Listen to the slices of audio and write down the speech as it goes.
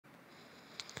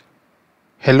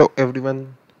Hello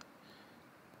everyone.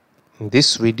 In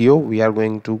this video we are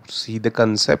going to see the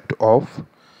concept of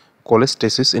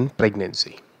cholestasis in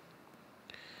pregnancy.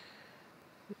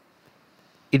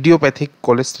 Idiopathic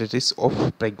cholestasis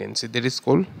of pregnancy, that is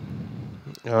called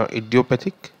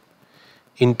idiopathic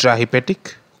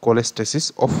intrahepatic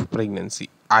cholestasis of pregnancy,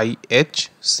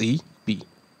 IHCP.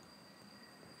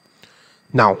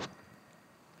 Now,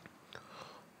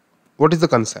 what is the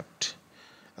concept?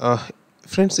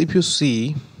 Friends, if you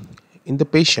see in the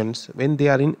patients when they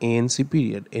are in ANC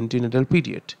period, antenatal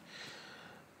period,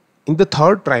 in the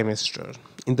third trimester,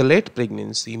 in the late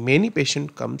pregnancy, many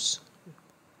patient comes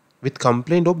with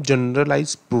complaint of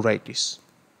generalized pruritus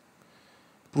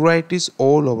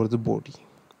all over the body,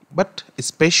 but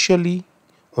especially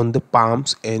on the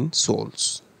palms and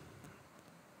soles.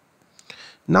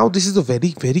 Now this is a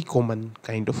very common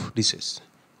kind of disease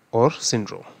or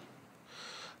syndrome.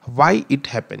 Why it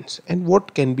happens and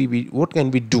what can we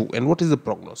do and what is the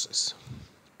prognosis?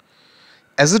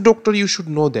 As a doctor, you should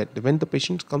know that when the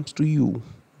patient comes to you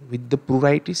with the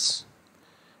pruritus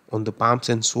on the palms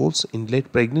and soles in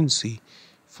late pregnancy,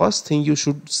 first thing you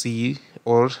should see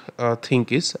or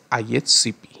think is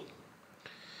IHCP.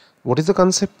 What is the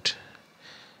concept?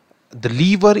 The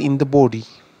liver in the body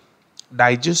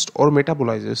digests or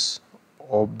metabolizes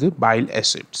of the bile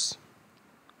acids,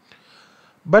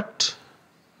 but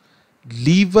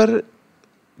the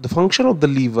function of the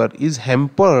liver is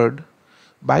hampered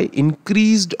by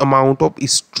increased amount of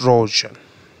estrogen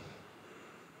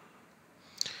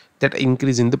that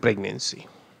increase in the pregnancy.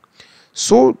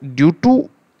 So due to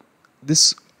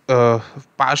this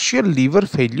partial liver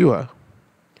failure,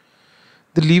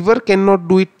 the liver cannot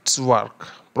do its work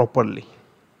properly.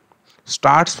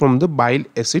 Starts from the bile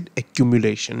acid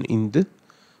accumulation in the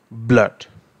blood.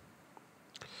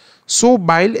 So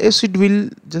bile acid will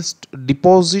just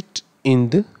deposit in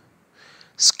the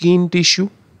skin tissue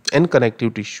and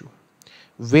connective tissue,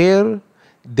 where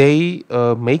they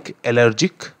make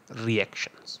allergic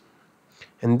reactions,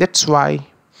 and that's why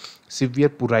severe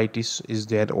pruritus is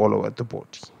there all over the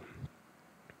body.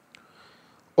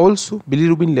 Also,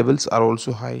 bilirubin levels are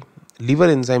also high, liver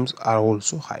enzymes are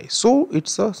also high, so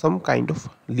it's some kind of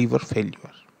liver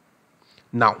failure.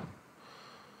 Now,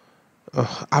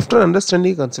 after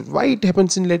understanding the concept, why it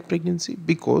happens in late pregnancy?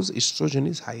 Because estrogen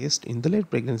is highest in the late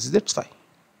pregnancy, that's why.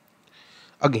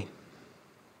 Again,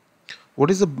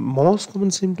 what is the most common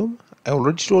symptom? I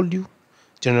already told you,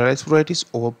 generalized pruritus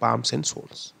over palms and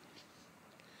soles.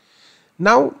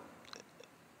 Now,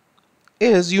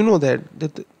 as you know that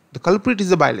the culprit is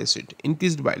the bile acid,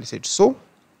 increased bile acid. So,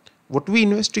 what we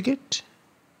investigate?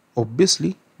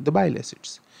 Obviously, the bile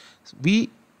acids. We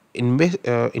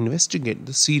investigate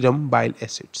the serum bile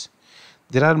acids.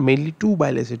 There are mainly two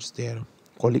bile acids there: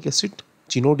 cholic acid,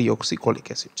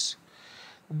 chenodeoxycholic acids.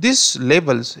 These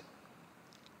levels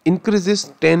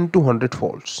increases 10 to 100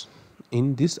 folds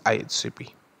in this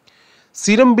IHCP.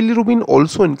 Serum bilirubin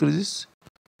also increases,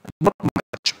 not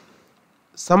much,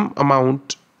 some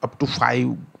amount up to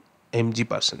 5 mg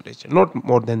percentage, not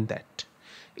more than that.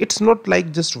 It's not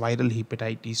like just viral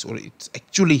hepatitis or it's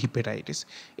actually hepatitis.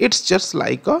 It's just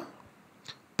like a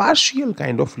partial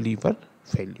kind of liver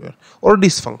failure or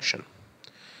dysfunction.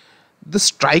 The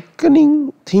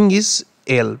striking thing is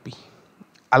ALP,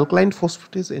 alkaline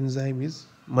phosphatase enzyme, is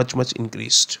much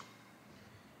increased.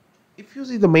 If you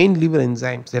see the main liver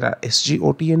enzymes, there are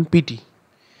SGOT and PT.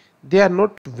 They are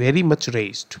not very much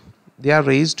raised. They are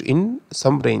raised in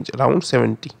some range around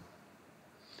 70.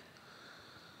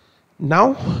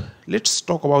 Now let's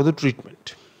talk about the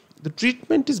treatment. The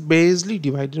treatment is basically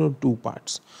divided on two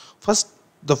parts.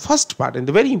 The first part and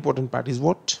the very important part is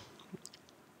what?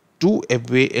 To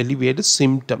alleviate the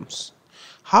symptoms.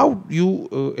 How you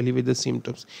alleviate the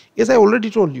symptoms? As I already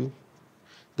told you,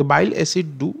 the bile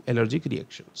acid do allergic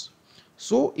reactions.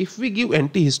 So if we give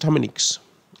antihistaminics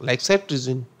like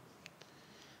cetirizine,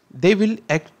 they will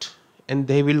act and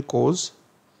they will cause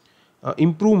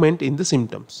improvement in the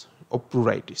symptoms of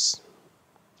pruritus.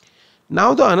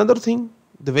 Now the another thing,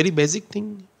 the very basic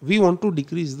thing, we want to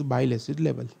decrease the bile acid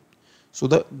level. So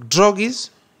the drug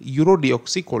is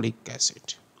ursodeoxycholic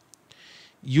acid.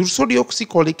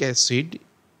 Ursodeoxycholic acid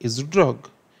is a drug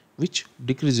which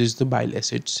decreases the bile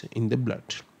acids in the blood.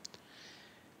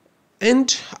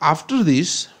 And after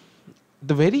this,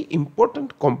 the very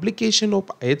important complication of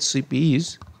IHCP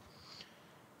is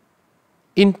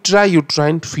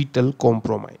intrauterine fetal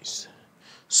compromise.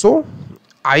 So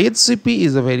IHCP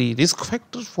is a very risk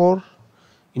factor for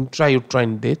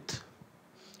intrauterine death,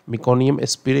 meconium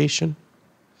aspiration,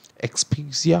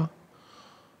 asphyxia,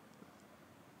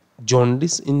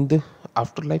 jaundice in the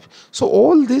afterlife. So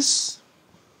all this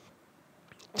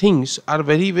things are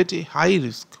very high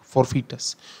risk for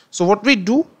fetus. So what we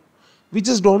do, we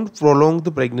just don't prolong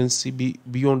the pregnancy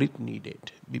beyond it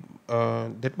needed.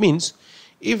 That means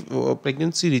if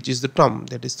pregnancy reaches the term,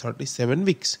 that is 37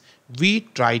 weeks, we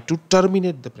try to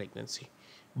terminate the pregnancy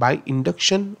by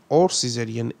induction or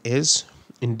cesarean as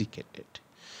indicated.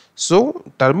 So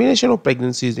termination of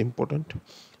pregnancy is important.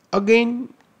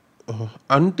 Again,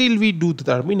 until we do the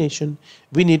termination,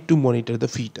 we need to monitor the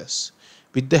fetus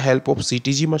with the help of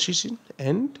CTG machine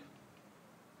and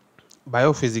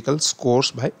biophysical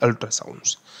scores by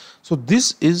ultrasounds. So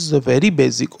this is the very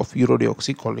basic of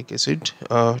urodeoxycholic acid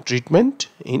treatment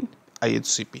in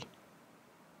IHCP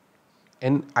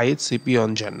and IHCP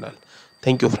on general.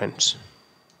 Thank you, friends.